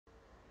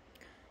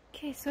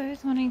Okay, so I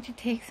was wanting to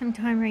take some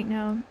time right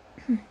now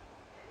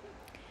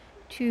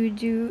to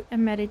do a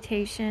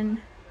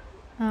meditation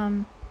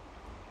that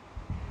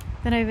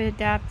I've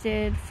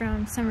adapted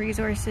from some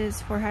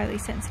resources for highly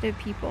sensitive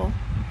people.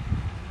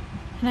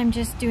 And I'm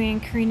just doing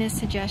Karina's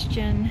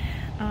suggestion,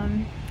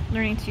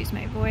 learning to use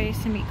my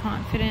voice and be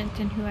confident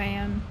in who I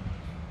am.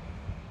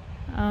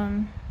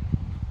 Some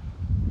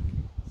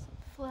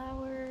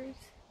flowers,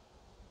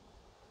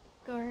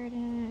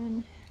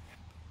 garden,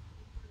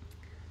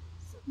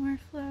 some more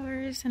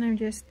flowers, and I'm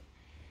just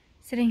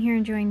sitting here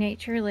enjoying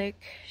nature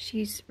like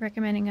she's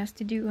recommending us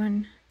to do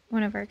on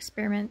one of our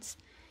experiments.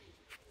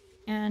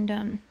 And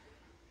as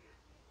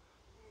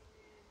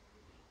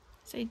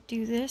I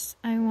do this,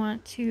 I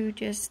want to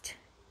just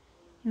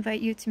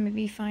invite you to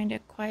maybe find a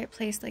quiet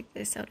place like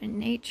this out in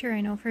nature.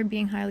 I know for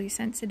being highly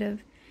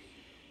sensitive,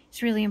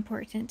 it's really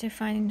important to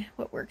find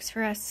what works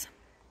for us.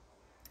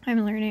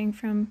 I'm learning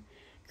from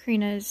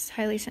Karina's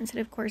highly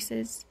sensitive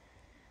courses.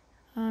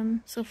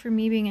 So for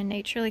me, being in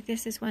nature like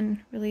this is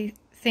one really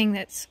thing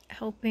that's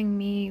helping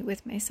me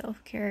with my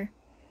self-care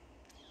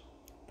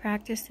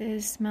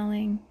practices,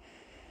 smelling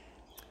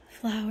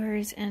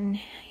flowers and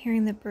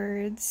hearing the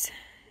birds,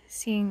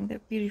 seeing the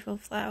beautiful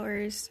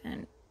flowers.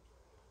 And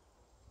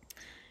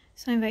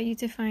so I invite you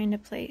to find a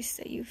place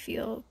that you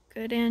feel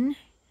good in,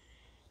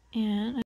 and